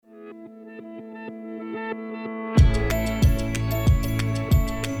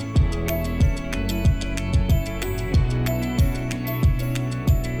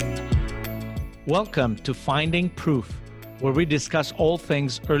Welcome to Finding Proof, where we discuss all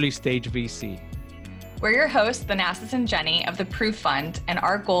things early stage VC. We're your hosts, Thanasis and Jenny of the Proof Fund, and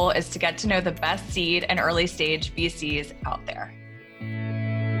our goal is to get to know the best seed and early stage VCs out there.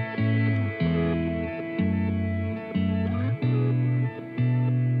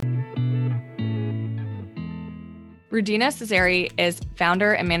 Rudina Seseri is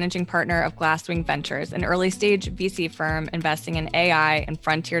founder and managing partner of Glasswing Ventures, an early stage VC firm investing in AI and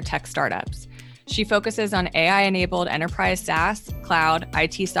frontier tech startups. She focuses on AI-enabled enterprise SaaS, cloud,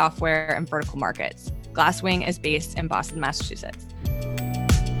 IT software, and vertical markets. Glasswing is based in Boston, Massachusetts.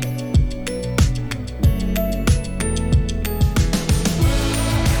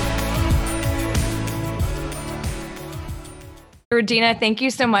 Rudina, thank you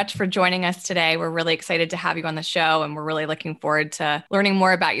so much for joining us today. We're really excited to have you on the show, and we're really looking forward to learning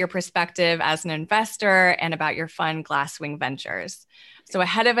more about your perspective as an investor and about your fund, Glasswing Ventures. So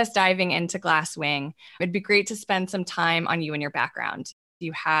ahead of us diving into Glasswing, it'd be great to spend some time on you and your background.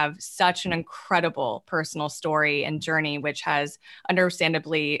 You have such an incredible personal story and journey, which has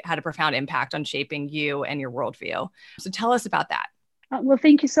understandably had a profound impact on shaping you and your worldview. So tell us about that. Well,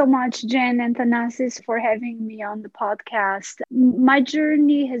 thank you so much, Jen and Thanasis, for having me on the podcast. My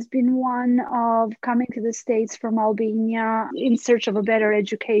journey has been one of coming to the States from Albania in search of a better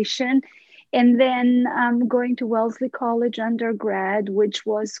education, and then going to Wellesley College undergrad, which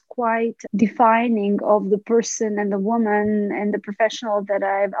was quite defining of the person and the woman and the professional that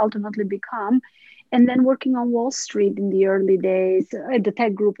I've ultimately become. And then working on Wall Street in the early days at the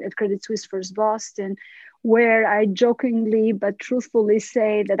tech group at Credit Suisse First Boston, where I jokingly but truthfully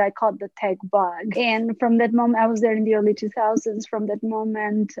say that I caught the tech bug. And from that moment, I was there in the early 2000s. From that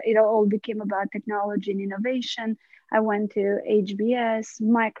moment, it all became about technology and innovation. I went to HBS,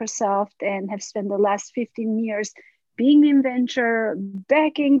 Microsoft, and have spent the last 15 years being in venture,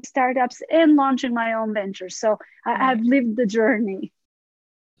 backing startups, and launching my own ventures. So I've lived the journey.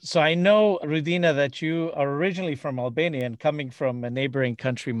 So I know, Rudina, that you are originally from Albania, and coming from a neighboring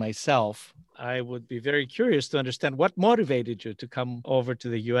country myself, I would be very curious to understand what motivated you to come over to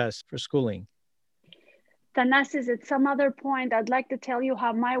the US for schooling. Thanasis, at some other point, I'd like to tell you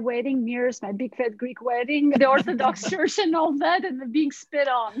how my wedding mirrors my big fat Greek wedding, the Orthodox Church and all that, and the being spit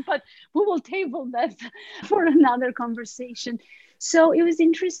on. But we will table that for another conversation. So it was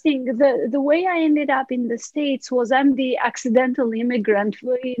interesting. The way I ended up in the States was I'm the accidental immigrant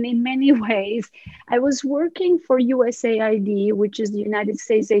in many ways. I was working for USAID, which is the United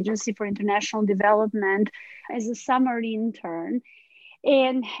States Agency for International Development, as a summer intern,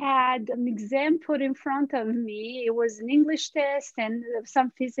 and had an exam put in front of me. It was an English test and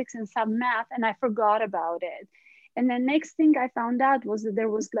some physics and some math, and I forgot about it. And the next thing I found out was that there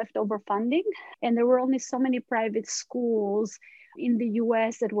was leftover funding, and there were only so many private schools in the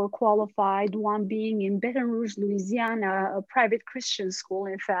US that were qualified, one being in Baton Rouge, Louisiana, a private Christian school,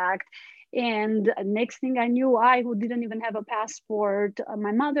 in fact. And next thing I knew, I, who didn't even have a passport,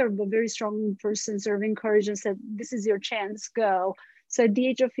 my mother, a very strong person, sort of encouraged and said, "This is your chance, go." So at the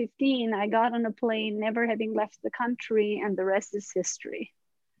age of 15, I got on a plane, never having left the country, and the rest is history.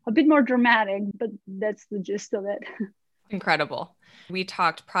 A bit more dramatic, but that's the gist of it. Incredible. We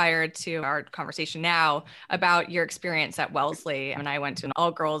talked prior to our conversation now about your experience at Wellesley. And I went to an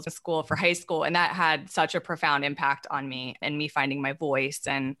all-girls school for high school, and that had such a profound impact on me and me finding my voice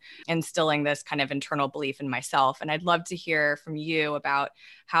and instilling this kind of internal belief in myself. And I'd love to hear from you about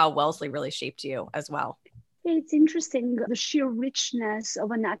how Wellesley really shaped you as well. It's interesting, the sheer richness of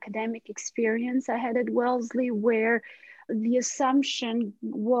an academic experience I had at Wellesley, where the assumption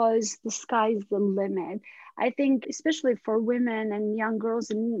was the sky's the limit. I think, especially for women and young girls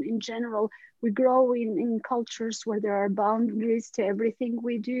in general, we grow in cultures where there are boundaries to everything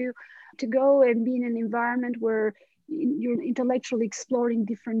we do. To go and be in an environment where you're intellectually exploring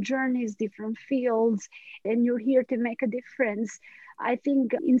different journeys, different fields, and you're here to make a difference, I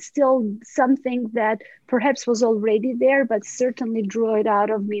think instilled something that perhaps was already there, but certainly drew it out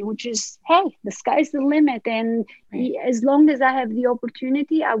of me, which is, hey, the sky's the limit. And as long as I have the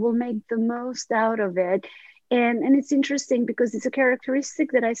opportunity, I will make the most out of it. And it's interesting because it's a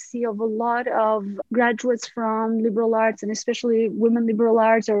characteristic that I see of a lot of graduates from liberal arts, and especially women liberal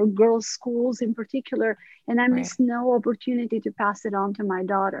arts or girls' schools in particular. And I miss no opportunity to pass it on to my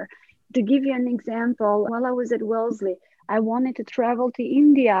daughter. To give you an example, while I was at Wellesley, I wanted to travel to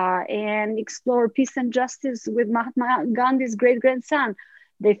India and explore peace and justice with Mahatma Gandhi's great-grandson.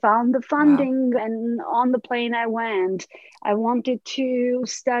 They found the Wow. funding, and on the plane I went. I wanted to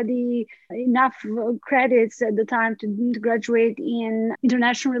study enough credits at the time to graduate in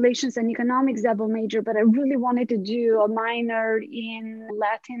international relations and economics double major, but I really wanted to do a minor in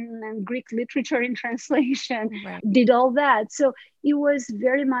Latin and Greek literature in translation. Right. Did all that. So it was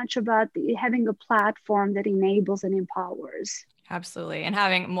very much about having a platform that enables and empowers. Absolutely. And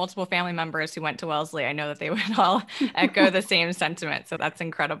having multiple family members who went to Wellesley, I know that they would all echo the same sentiment. So that's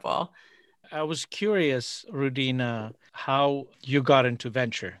incredible. I was curious, Rudina, how you got into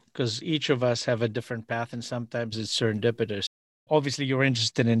venture, because each of us have a different path and sometimes it's serendipitous. Obviously, you're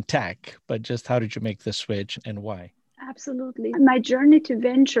interested in tech, but just how did you make the switch and why? Absolutely. My journey to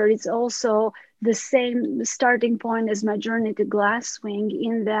venture is also the same starting point as my journey to Glasswing,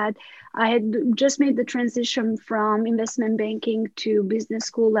 in that I had just made the transition from investment banking to business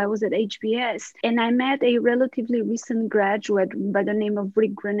school. I was at HBS, and I met a relatively recent graduate by the name of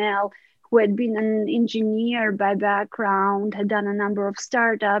Rick Grinnell, who had been an engineer by background, had done a number of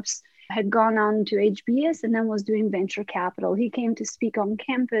startups, had gone on to HBS, and then was doing venture capital. He came to speak on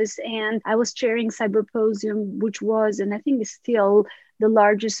campus, and I was chairing Cyberposium, which was, and I think is still, the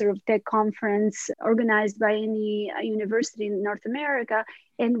largest sort of tech conference organized by any university in North America.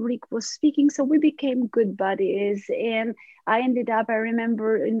 And Rick was speaking, so we became good buddies. And I ended up, I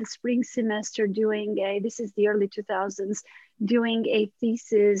remember in the spring semester doing this is the early 2000s, doing a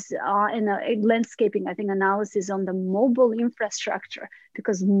thesis and a landscaping, I think, analysis on the mobile infrastructure,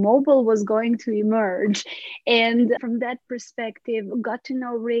 because mobile was going to emerge. And from that perspective, got to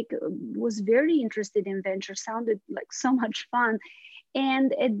know Rick, was very interested in venture, sounded like so much fun.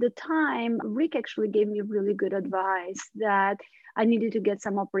 And at the time, Rick actually gave me really good advice that I needed to get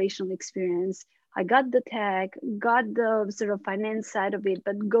some operational experience. I got the tech, got the sort of finance side of it,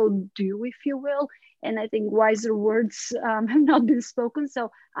 but go do, if you will. And I think wiser words have not been spoken. So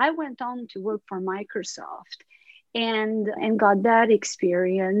I went on to work for Microsoft and got that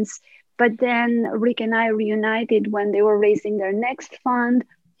experience. But then Rick and I reunited when they were raising their next fund.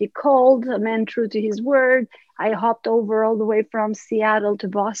 He called, a man true to his word. I hopped over all the way from Seattle to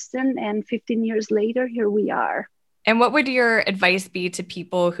Boston, and 15 years later, here we are. And what would your advice be to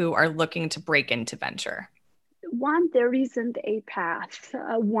people who are looking to break into venture? One, there isn't a path,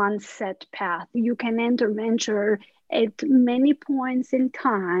 one set path. You can enter venture at many points in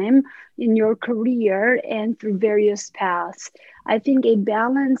time in your career and through various paths. I think a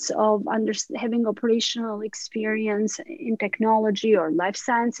balance of having operational experience in technology or life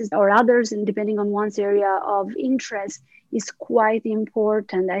sciences or others, and depending on one's area of interest, is quite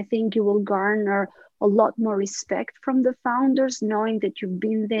important. I think you will garner a lot more respect from the founders, knowing that you've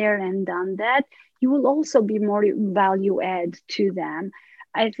been there and done that. You will also be more value add to them.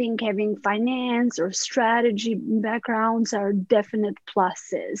 I think having finance or strategy backgrounds are definite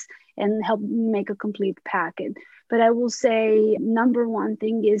pluses and help make a complete package. But I will say, number one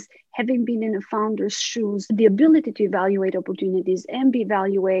thing is having been in a founder's shoes, the ability to evaluate opportunities and be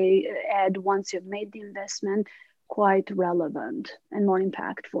value add once you've made the investment, quite relevant and more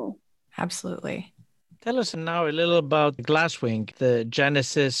impactful. Absolutely. Tell us now a little about Glasswing, the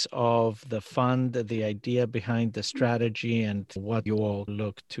genesis of the fund, the idea behind the strategy, and what you all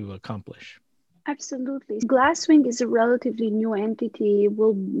look to accomplish. Absolutely. Glasswing is a relatively new entity.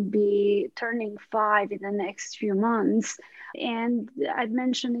 Will be turning 5 in the next few months. And I'd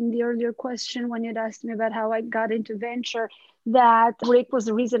mentioned in the earlier question when you'd asked me about how I got into venture, that Rick was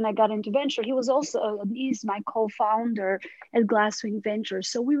the reason I got into venture. He was also, he's my co-founder at Glasswing Ventures.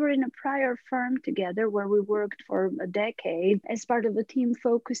 So we were in a prior firm together where we worked for a decade as part of a team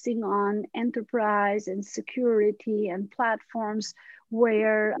focusing on enterprise and security and platforms,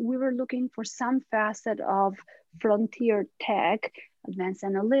 where we were looking for some facet of frontier tech, advanced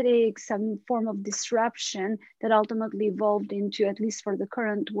analytics, some form of disruption that ultimately evolved into, at least for the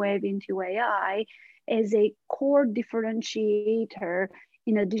current wave, into AI, as a core differentiator,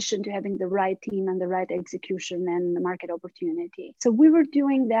 in addition to having the right team and the right execution and the market opportunity. So we were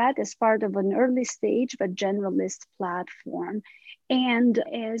doing that as part of an early stage but generalist platform. And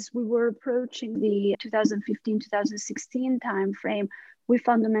as we were approaching the 2015-2016 timeframe, we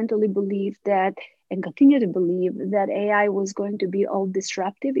fundamentally believed that, and continue to believe, that AI was going to be all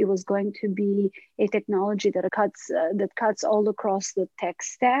disruptive. It was going to be a technology that cuts all across the tech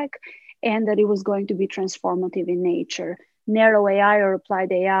stack, and that it was going to be transformative in nature. narrow AI or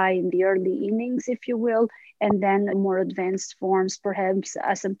applied AI in the early innings, if you will, and then more advanced forms, perhaps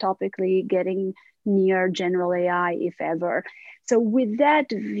asymptotically getting near general AI, if ever. So with that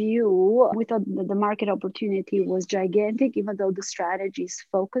view, we thought that the market opportunity was gigantic, even though the strategy is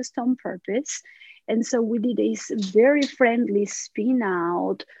focused on purpose. And so we did a very friendly spin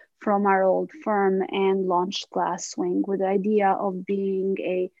out from our old firm and launched Glasswing with the idea of being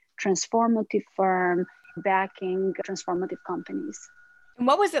a transformative firm backing transformative companies. And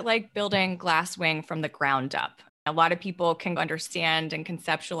what was it like building Glasswing from the ground up? A lot of people can understand and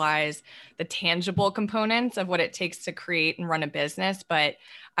conceptualize the tangible components of what it takes to create and run a business, but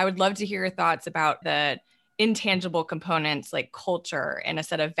I would love to hear your thoughts about the intangible components like culture and a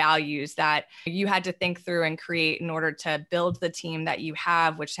set of values that you had to think through and create in order to build the team that you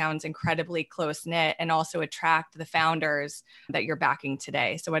have, which sounds incredibly close-knit, and also attract the founders that you're backing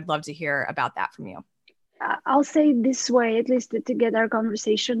today. So I'd love to hear about that from you. I'll say this way, at least to get our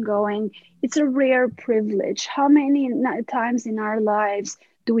conversation going, it's a rare privilege. How many times in our lives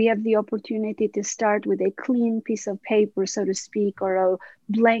do we have the opportunity to start with a clean piece of paper, so to speak, or a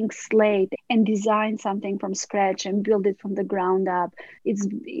blank slate and design something from scratch and build it from the ground up?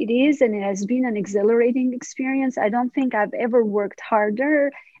 It is and it has been an exhilarating experience. I don't think I've ever worked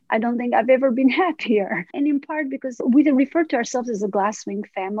harder. I don't think I've ever been happier. And in part because we refer to ourselves as a Glasswing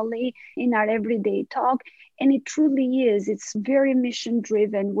family in our everyday talk. And it truly is. It's very mission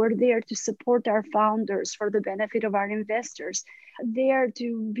driven. We're there to support our founders for the benefit of our investors. There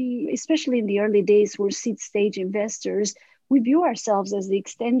to be, especially in the early days, we're seed stage investors. We view ourselves as the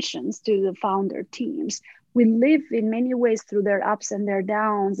extensions to the founder teams. We live in many ways through their ups and their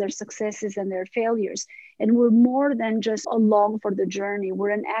downs, their successes and their failures. And we're more than just along for the journey. We're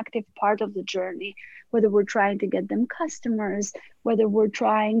an active part of the journey, whether we're trying to get them customers, whether we're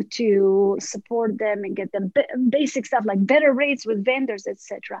trying to support them and get them basic stuff like better rates with vendors,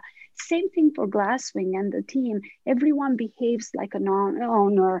 etc. Same thing for Glasswing and the team. Everyone behaves like an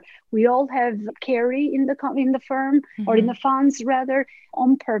owner. We all have carry in the firm or in the funds rather,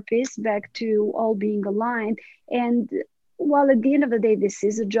 on purpose, back to all being aligned. And while at the end of the day, this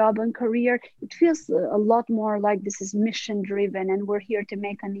is a job and career, it feels a lot more like this is mission driven and we're here to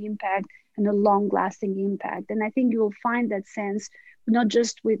make an impact and a long lasting impact. And I think you'll find that sense, not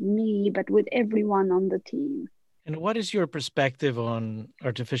just with me, but with everyone on the team. And what is your perspective on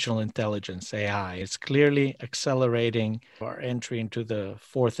artificial intelligence, AI? It's clearly accelerating our entry into the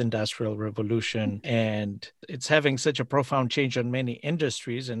fourth industrial revolution, and it's having such a profound change on many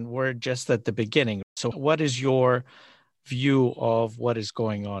industries, and we're just at the beginning. So what is your view of what is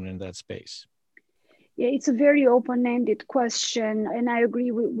going on in that space? Yeah, it's a very open-ended question, and I agree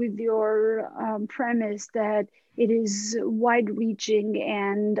with your premise that it is wide-reaching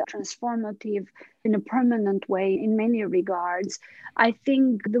and transformative in a permanent way in many regards. I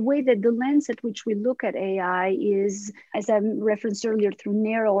think the way that the lens at which we look at AI is, as I referenced earlier, through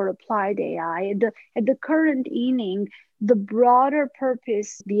narrow or applied AI. At the current inning, the broader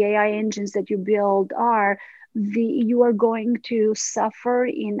purpose the AI engines that you build are, you are going to suffer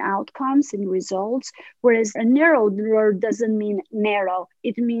in outcomes, in results, whereas a narrow word doesn't mean narrow.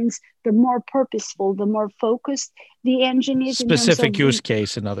 It means the more purposeful, the more focused the engine is. Specific use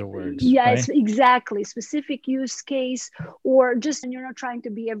case, in other words. Yes, right? Exactly. Specific use case, or just you're not trying to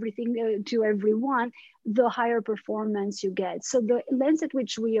be everything to everyone, the higher performance you get. So the lens at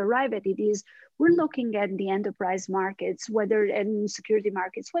which we arrive at it is we're looking at the enterprise markets, and security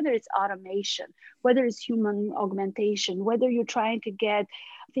markets, whether it's automation, whether it's human augmentation, whether you're trying to get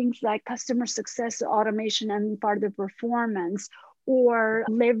things like customer success automation and further performance, or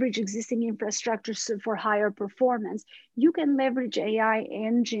leverage existing infrastructures for higher performance. You can leverage AI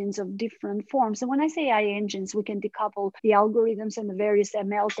engines of different forms. And when I say AI engines, we can decouple the algorithms and the various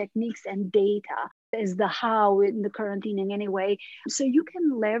ML techniques and data as the how in the current inning anyway. So you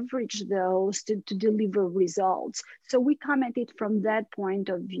can leverage those to deliver results. So we come at it from that point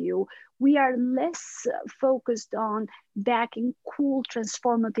of view. We are less focused on backing cool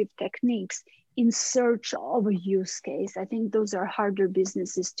transformative techniques in search of a use case. I think those are harder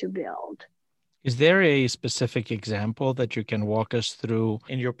businesses to build. Is there a specific example that you can walk us through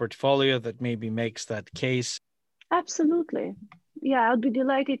in your portfolio that maybe makes that case? Absolutely. Yeah, I'll be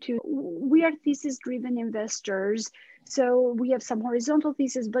delighted to. We are thesis-driven investors. So we have some horizontal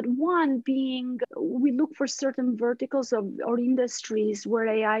thesis, but one being we look for certain verticals or industries where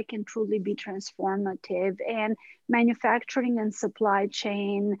AI can truly be transformative. And manufacturing and supply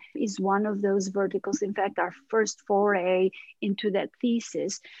chain is one of those verticals. In fact, our first foray into that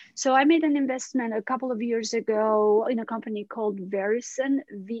thesis. So I made an investment a couple of years ago in a company called Verusen,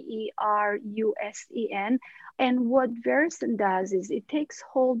 Verusen. And what Verusen does is it takes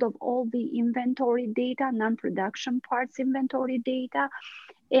hold of all the inventory data, non-production parts inventory data,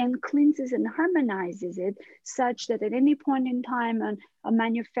 and cleanses and harmonizes it such that at any point in time, a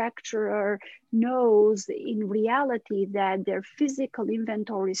manufacturer knows in reality that their physical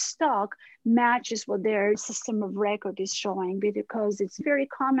inventory stock matches what their system of record is showing, because it's very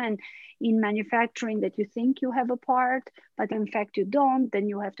common in manufacturing that you think you have a part, but in fact you don't. Then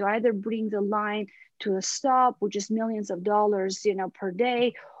you have to either bring the line to a stop, which is millions of dollars, per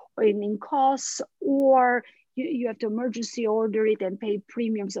day in costs, or you have to emergency order it and pay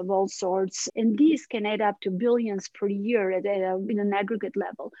premiums of all sorts. And these can add up to billions per year in an aggregate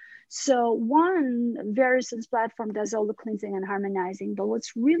level. So one, Verusen's platform does all the cleansing and harmonizing. But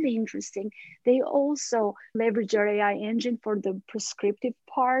what's really interesting, they also leverage our AI engine for the prescriptive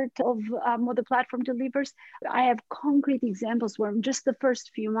part of what the platform delivers. I have concrete examples where just the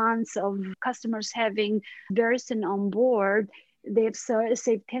first few months of customers having Verusen on board, they have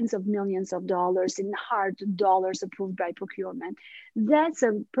saved tens of millions of dollars in hard dollars approved by procurement. That's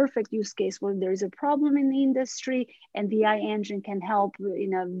a perfect use case where there is a problem in the industry and the AI engine can help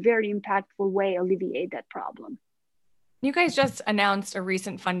in a very impactful way alleviate that problem. You guys just announced a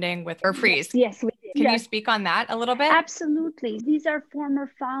recent funding with Freeze. Yes, we did. Can you speak on that a little bit? Absolutely. These are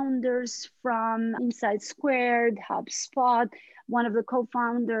former founders from Inside Squared, HubSpot. One of the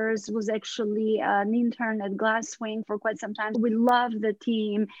co-founders was actually an intern at Glasswing for quite some time. We love the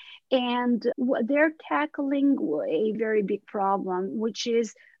team, and they're tackling a very big problem, which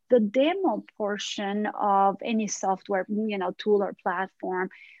is the demo portion of any software, tool or platform.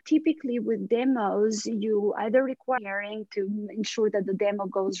 Typically with demos, you either require to ensure that the demo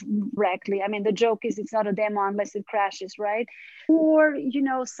goes correctly. I mean, the joke is it's not a demo unless it crashes, right? Or,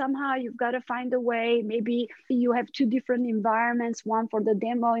 somehow you've got to find a way. Maybe you have two different environments, one for the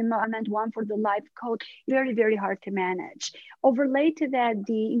demo environment, one for the live code. Very, very hard to manage. Overlay to that,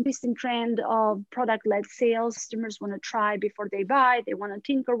 the increasing trend of product-led sales. Customers want to try before they buy. They want to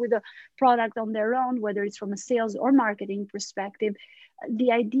tinker with the product on their own, whether it's from a sales or marketing perspective.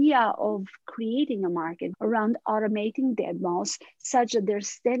 The idea of creating a market around automating demos such that they're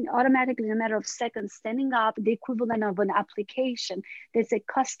automatically in a matter of seconds standing up the equivalent of an application that's a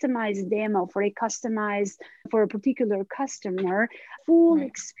customized demo for a particular customer, full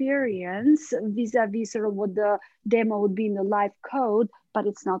experience vis-a-vis sort of what the demo would be in the live code, but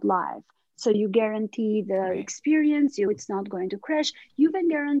it's not live. So you guarantee the experience, it's not going to crash. You even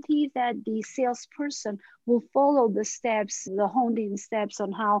guarantee that the salesperson will follow the steps, the honed-in steps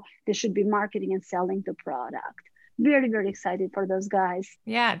on how they should be marketing and selling the product. Very, very excited for those guys.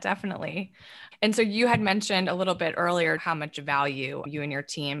 Yeah, definitely. And so you had mentioned a little bit earlier how much value you and your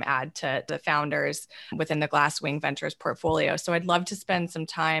team add to the founders within the Glasswing Ventures portfolio. So I'd love to spend some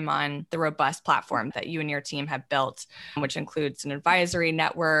time on the robust platform that you and your team have built, which includes an advisory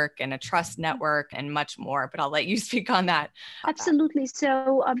network and a trust network and much more. But I'll let you speak on that. Absolutely.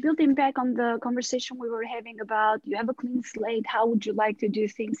 So building back on the conversation we were having about you have a clean slate, how would you like to do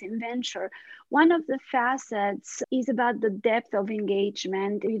things in venture? One of the facets is about the depth of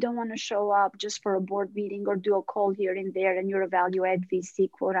engagement. You don't want to show up just for a board meeting or do a call here and there and you're a value add VC,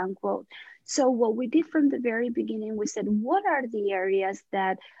 quote unquote. So what we did from the very beginning, we said, what are the areas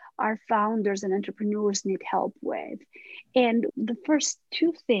that our founders and entrepreneurs need help with? And the first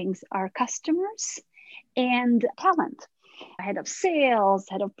two things are customers and talent. Head of sales,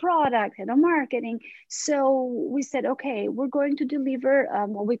 head of product, head of marketing. So we said, okay, we're going to deliver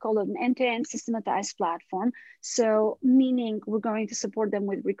what we call an end-to-end systematized platform. So meaning we're going to support them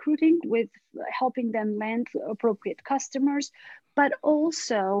with recruiting, with helping them land appropriate customers, but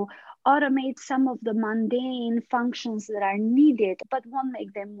also automate some of the mundane functions that are needed, but won't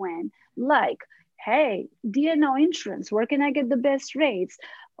make them win. Like, hey, D&O insurance, where can I get the best rates?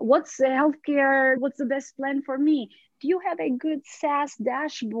 What's the healthcare? What's the best plan for me? Do you have a good SaaS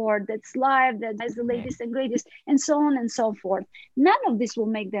dashboard that's live, that has the latest and greatest, and so on and so forth? None of this will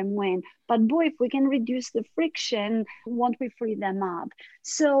make them win. But boy, if we can reduce the friction, won't we free them up?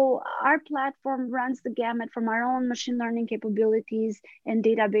 So our platform runs the gamut from our own machine learning capabilities and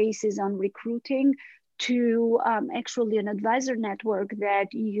databases on recruiting to actually an advisor network that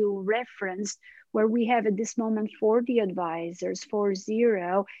you referenced, where we have at this moment 40 advisors, 40,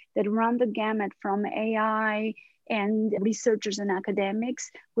 that run the gamut from AI and researchers and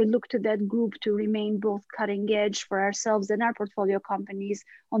academics. We look to that group to remain both cutting edge for ourselves and our portfolio companies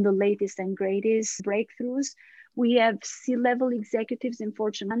on the latest and greatest breakthroughs. We have C-level executives in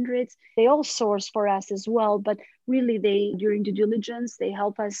Fortune 100s. They all source for us as well, but really during due diligence, they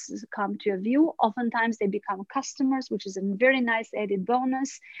help us come to a view. Oftentimes they become customers, which is a very nice added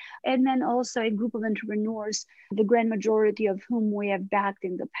bonus. And then also a group of entrepreneurs, the grand majority of whom we have backed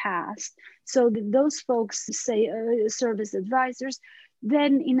in the past. So those folks serve as advisors.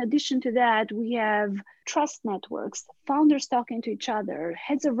 Then in addition to that, we have trust networks, founders talking to each other,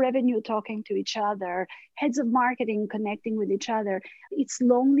 heads of revenue talking to each other, heads of marketing connecting with each other. It's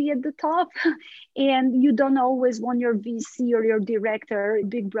lonely at the top, and you don't always want your VC or your director,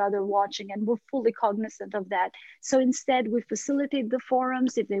 big brother watching, and we're fully cognizant of that. So instead, we facilitate the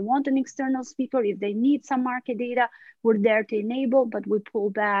forums. If they want an external speaker, if they need some market data, we're there to enable, but we pull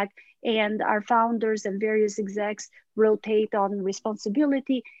back, and our founders and various execs rotate on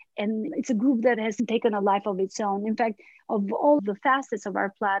responsibility. And it's a group that has taken a life of its own. In fact, of all the facets of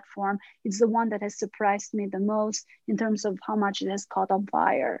our platform, it's the one that has surprised me the most in terms of how much it has caught on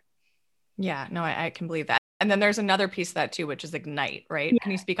fire. Yeah, no, I can believe that. And then there's another piece of that too, which is Ignite, right? Yeah.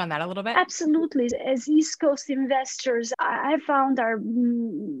 Can you speak on that a little bit? Absolutely. As East Coast investors, I found our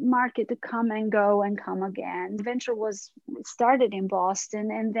market to come and go and come again. Venture was started in Boston.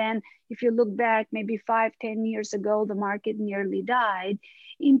 And then if you look back, maybe 5-10 years ago, the market nearly died,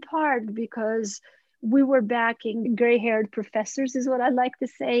 in part because we were backing gray-haired professors, is what I like to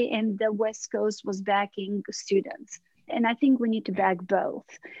say, and the West Coast was backing students. And I think we need to back both.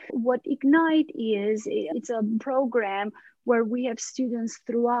 What Ignite is, it's a program where we have students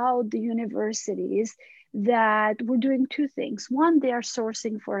throughout the universities that we're doing two things. One, they are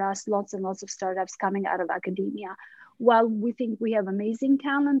sourcing for us lots and lots of startups coming out of academia. While we think we have amazing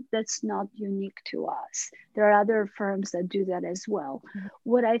talent, that's not unique to us. There are other firms that do that as well. Mm-hmm.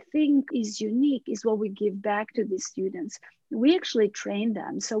 What I think is unique is what we give back to these students. We actually train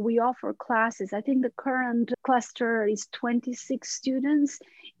them. So we offer classes. I think the current cluster is 26 students,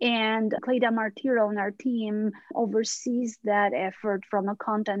 and Cleda Martiro on our team oversees that effort from a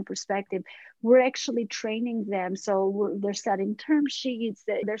content perspective. We're actually training them. So they're studying term sheets,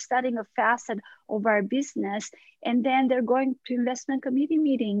 they're studying a facet of our business, and then they're going to investment committee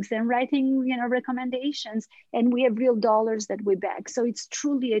meetings and writing, recommendations, and we have real dollars that we back. So it's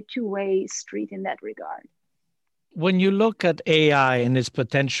truly a two-way street in that regard. When you look at AI and its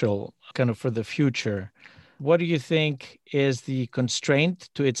potential kind of for the future, what do you think is the constraint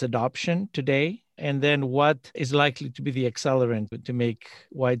to its adoption today? And then what is likely to be the accelerant to make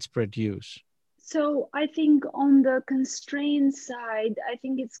widespread use? So I think on the constraint side, I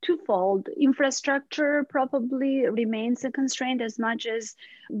think it's twofold. Infrastructure probably remains a constraint as much as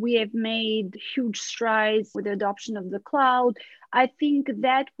we have made huge strides with the adoption of the cloud. I think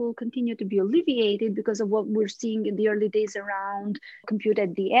that will continue to be alleviated because of what we're seeing in the early days around compute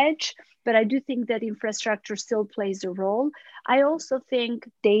at the edge. But I do think that infrastructure still plays a role. I also think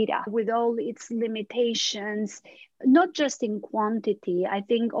data, with all its limitations, not just in quantity. I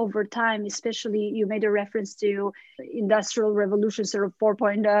think over time, especially you made a reference to industrial revolution sort of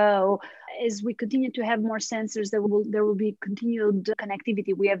 4.0, as we continue to have more sensors, there will be continued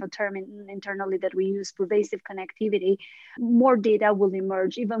connectivity. We have a term internally that we use, pervasive connectivity. More data will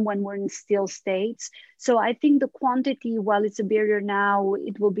emerge even when we're in still states. So I think the quantity, while it's a barrier now,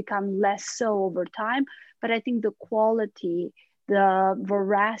 it will become less so over time. But I think the quality, the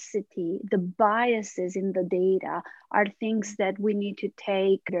veracity, the biases in the data are things that we need to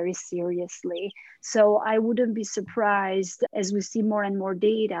take very seriously. So I wouldn't be surprised as we see more and more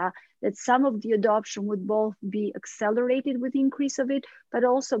data that some of the adoption would both be accelerated with the increase of it, but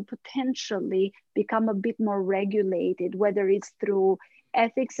also potentially become a bit more regulated, whether it's through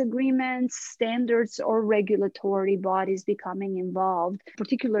ethics agreements, standards, or regulatory bodies becoming involved,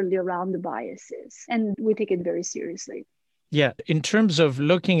 particularly around the biases. And we take it very seriously. Yeah, in terms of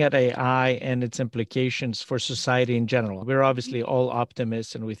looking at AI and its implications for society in general, we're obviously all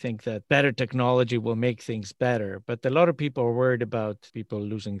optimists and we think that better technology will make things better. But a lot of people are worried about people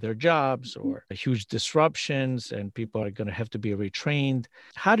losing their jobs or huge disruptions, and people are going to have to be retrained.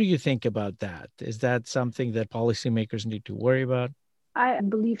 How do you think about that? Is that something that policymakers need to worry about? I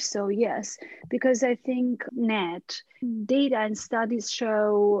believe so, yes, because I think net data and studies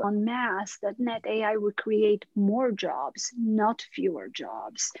show en masse that net AI will create more jobs, not fewer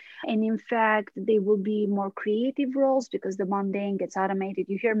jobs. And in fact, they will be more creative roles because the mundane gets automated.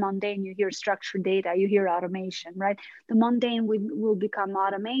 You hear mundane, you hear structured data, you hear automation, right? The mundane will become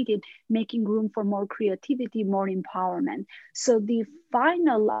automated, making room for more creativity, more empowerment. So the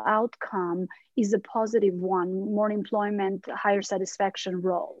final outcome is a positive one, more employment, higher satisfaction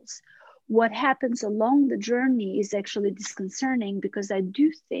roles. What happens along the journey is actually disconcerting, because I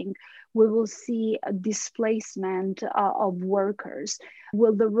do think we will see a displacement of workers.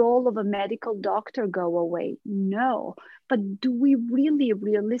 Will the role of a medical doctor go away? No. But do we really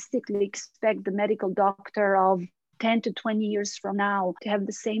realistically expect the medical doctor of 10 to 20 years from now to have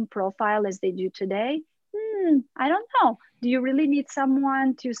the same profile as they do today? I don't know. Do you really need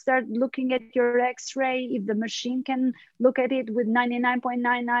someone to start looking at your x-ray if the machine can look at it with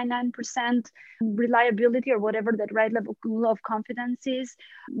 99.999% reliability, or whatever that right level of confidence is?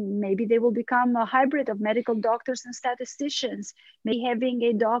 Maybe they will become a hybrid of medical doctors and statisticians. Maybe having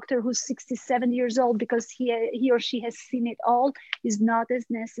a doctor who's 67 years old because he or she has seen it all is not as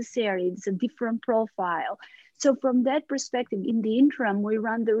necessary. It's a different profile. So from that perspective, in the interim, we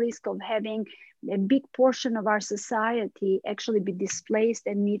run the risk of having a big portion of our society actually be displaced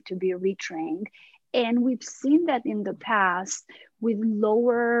and need to be retrained. And we've seen that in the past with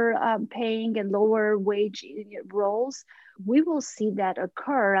lower paying and lower wage roles. We will see that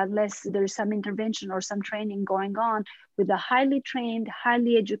occur unless there's some intervention or some training going on with the highly trained,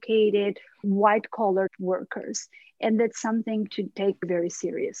 highly educated, white-collar workers. And that's something to take very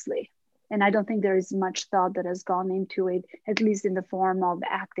seriously. And I don't think there is much thought that has gone into it, at least in the form of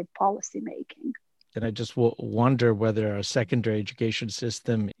active policymaking. And I just wonder whether our secondary education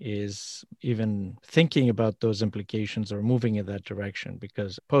system is even thinking about those implications or moving in that direction,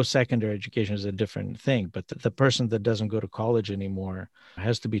 because post-secondary education is a different thing. But the person that doesn't go to college anymore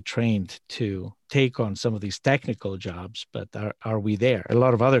has to be trained to take on some of these technical jobs. But are we there? A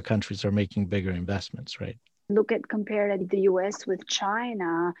lot of other countries are making bigger investments, right? Compare the US with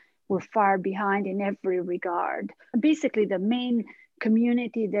China. We're far behind in every regard. Basically, the main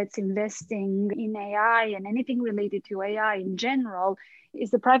community that's investing in AI and anything related to AI in general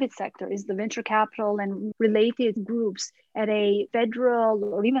is the private sector, is the venture capital and related groups at a federal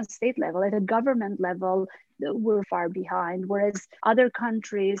or even state level, at a government level. We're far behind, whereas other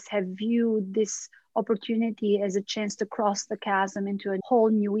countries have viewed this opportunity as a chance to cross the chasm into a whole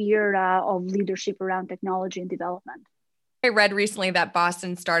new era of leadership around technology and development. I read recently that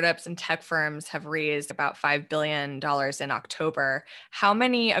Boston startups and tech firms have raised about $5 billion in October. How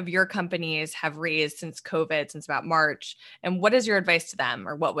many of your companies have raised since COVID, since about March? And what is your advice to them,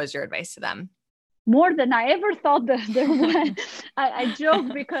 or what was your advice to them? More than I ever thought that there was. I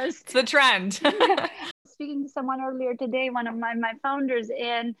joke because it's the trend. Speaking to someone earlier today, one of my founders,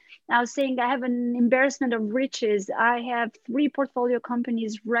 and I was saying I have an embarrassment of riches. I have 3 portfolio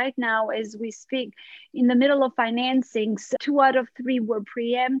companies right now as we speak in the middle of financings. 2 out of 3 were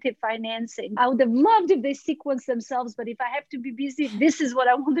preemptive financing. I would have loved if they sequenced themselves, but if I have to be busy, this is what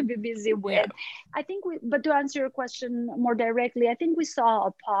I want to be busy with. Yeah. I think but to answer your question more directly, I think we saw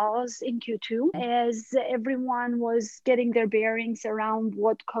a pause in Q2 as everyone was getting their bearings around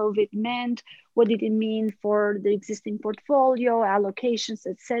what COVID meant. What did it mean for the existing portfolio, allocations,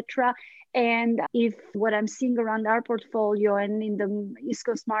 etc.? And if what I'm seeing around our portfolio and in the East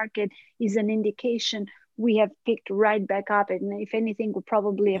Coast market is an indication, we have picked right back up. And if anything, we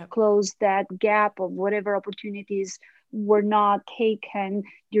probably have closed that gap of whatever opportunities were not taken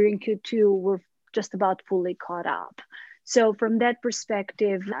during Q2. We're just about fully caught up. So from that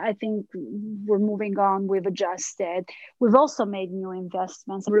perspective, I think we're moving on. We've adjusted. We've also made new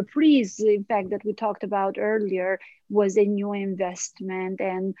investments. Reprise, in fact, that we talked about earlier, was a new investment.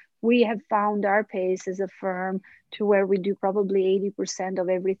 And we have found our pace as a firm to where we do probably 80% of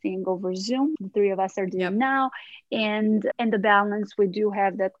everything over Zoom. The 3 of us are doing now. And the balance, we do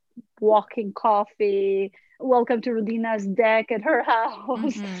have that walking coffee, welcome to Rudina's deck at her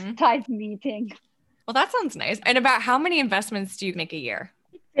house type meeting. Well, that sounds nice. And about how many investments do you make a year?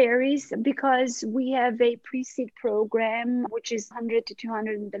 It varies because we have a pre-seed program, which is $100,000 to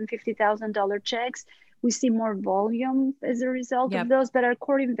 $250,000 checks. We see more volume as a result of those, but our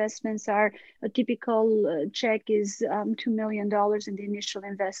core investments are a typical check is $2 million in the initial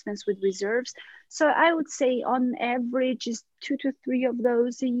investments with reserves. So I would say on average is 2 to 3 of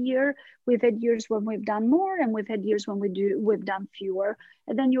those a year. We've had years when we've done more, and we've had years when we've done fewer.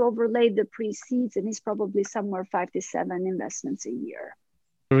 And then you overlay the pre-seeds, and it's probably somewhere 5 to 7 investments a year.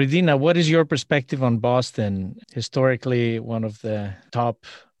 Rudina, what is your perspective on Boston? Historically, one of the top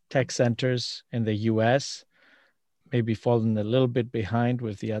tech centers in the US, maybe fallen a little bit behind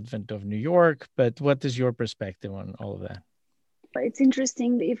with the advent of New York, but what is your perspective on all of that? It's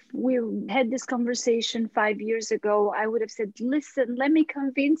interesting. If we had this conversation 5 years ago, I would have said, listen, let me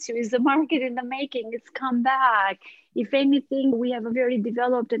convince you, is the market in the making? It's come back. If anything, we have a very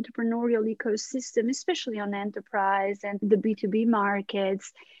developed entrepreneurial ecosystem, especially on enterprise and the B2B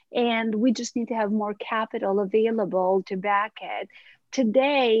markets. And we just need to have more capital available to back it.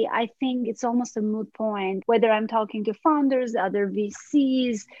 Today, I think it's almost a moot point, whether I'm talking to founders, other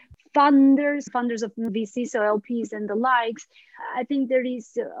VCs, funders of VCs, so LPs and the likes. I think there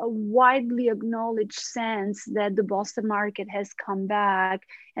is a widely acknowledged sense that the Boston market has come back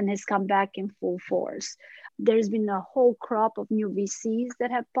and has come back in full force. There's been a whole crop of new VCs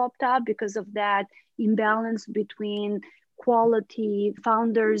that have popped up because of that imbalance between quality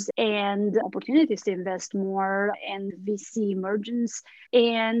founders and opportunities to invest more and VC emergence.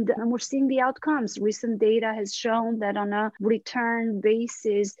 And we're seeing the outcomes. Recent data has shown that on a return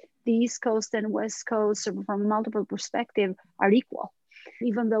basis, the East Coast and West Coast, from multiple perspectives, are equal,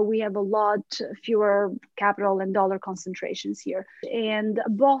 even though we have a lot fewer capital and dollar concentrations here. And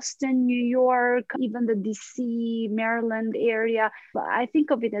Boston, New York, even the DC, Maryland area, I think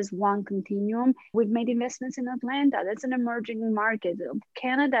of it as one continuum. We've made investments in Atlanta. That's an emerging market.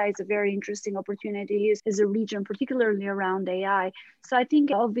 Canada is a very interesting opportunity as a region, particularly around AI. So I think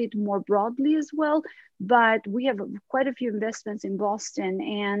of it more broadly as well. But we have quite a few investments in Boston,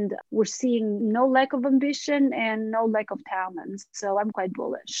 and we're seeing no lack of ambition and no lack of talent. So I'm quite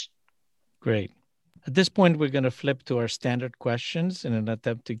bullish. Great. At this point, we're going to flip to our standard questions in an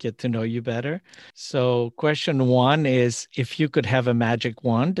attempt to get to know you better. So question one is, if you could have a magic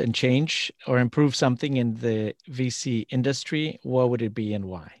wand and change or improve something in the VC industry, what would it be and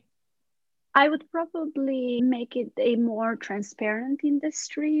why? I would probably make it a more transparent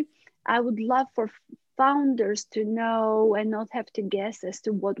industry. I would love for founders to know and not have to guess as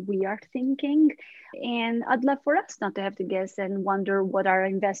to what we are thinking. And I'd love for us not to have to guess and wonder what our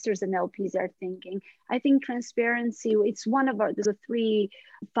investors and LPs are thinking. I think transparency, it's one of the three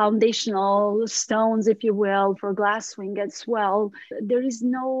foundational stones, if you will, for Glasswing as well. There is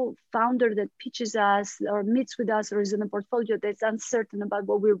no founder that pitches us or meets with us or is in a portfolio that's uncertain about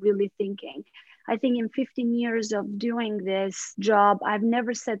what we're really thinking. I think in 15 years of doing this job, I've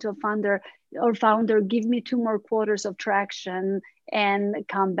never said to a founder, give me 2 more quarters of traction and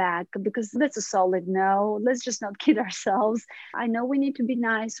come back, because that's a solid no. Let's just not kid ourselves. I know we need to be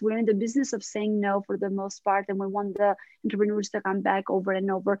nice. We're in the business of saying no for the most part, and we want the entrepreneurs to come back over and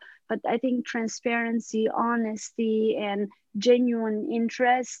over. But I think transparency, honesty, and genuine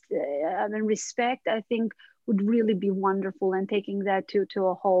interest and respect, I think would really be wonderful, and taking that to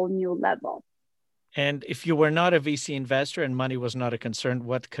a whole new level. And if you were not a VC investor and money was not a concern,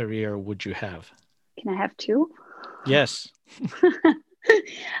 what career would you have? Can I have 2? Yes.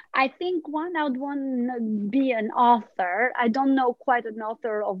 I think one, I would want to be an author. I don't know quite an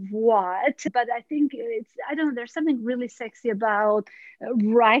author of what, but I think there's something really sexy about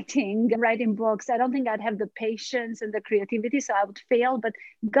writing books. I don't think I'd have the patience and the creativity, so I would fail, but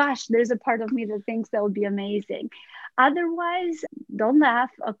gosh, there's a part of me that thinks that would be amazing. Otherwise, don't laugh,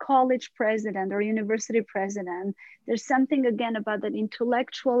 a college president or university president, there's something again about that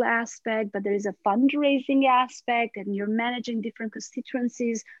intellectual aspect, but there is a fundraising aspect and you're managing different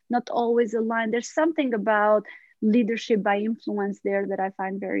constituencies, not always aligned. There's something about leadership by influence there that I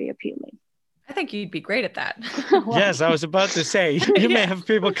find very appealing. I think you'd be great at that. Yes, I was about to say, you may have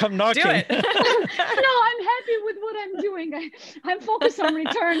people come knocking. Do it. No, I'm happy with what I'm doing. I'm focused on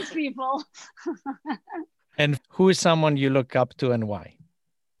returns, people. And who is someone you look up to and why?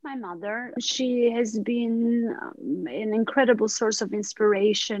 My mother. She has been an incredible source of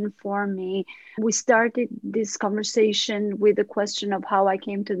inspiration for me. We started this conversation with the question of how I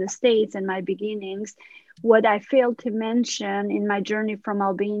came to the States and my beginnings. What I failed to mention in my journey from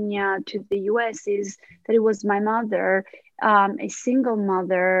Albania to the US is that it was my mother, a single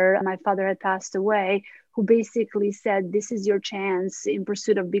mother. My father had passed away, who basically said, this is your chance in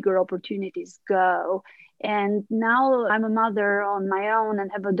pursuit of bigger opportunities, go. And now I'm a mother on my own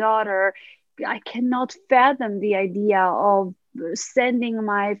and have a daughter. I cannot fathom the idea of sending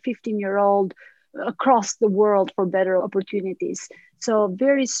my 15-year-old across the world for better opportunities. So a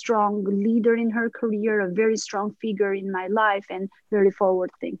very strong leader in her career, a very strong figure in my life, and very forward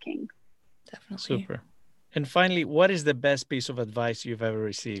thinking. Definitely. Super. And finally, what is the best piece of advice you've ever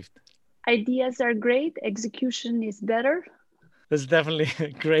received? Ideas are great. Execution is better. That's definitely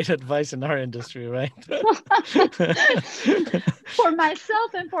great advice in our industry, right? For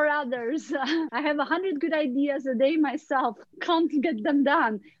myself and for others. I have 100 good ideas a day myself. Can't get them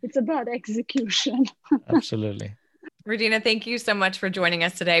done. It's about execution. Absolutely. Rudina, thank you so much for joining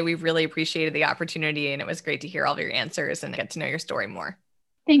us today. We really appreciated the opportunity, and it was great to hear all of your answers and get to know your story more.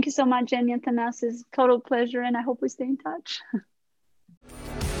 Thank you so much, Jenny and Tanas. It's a total pleasure, and I hope we stay in touch.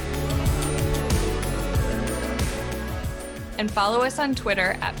 And follow us on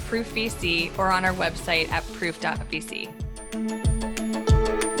Twitter @ProofVC or on our website at proof.vc.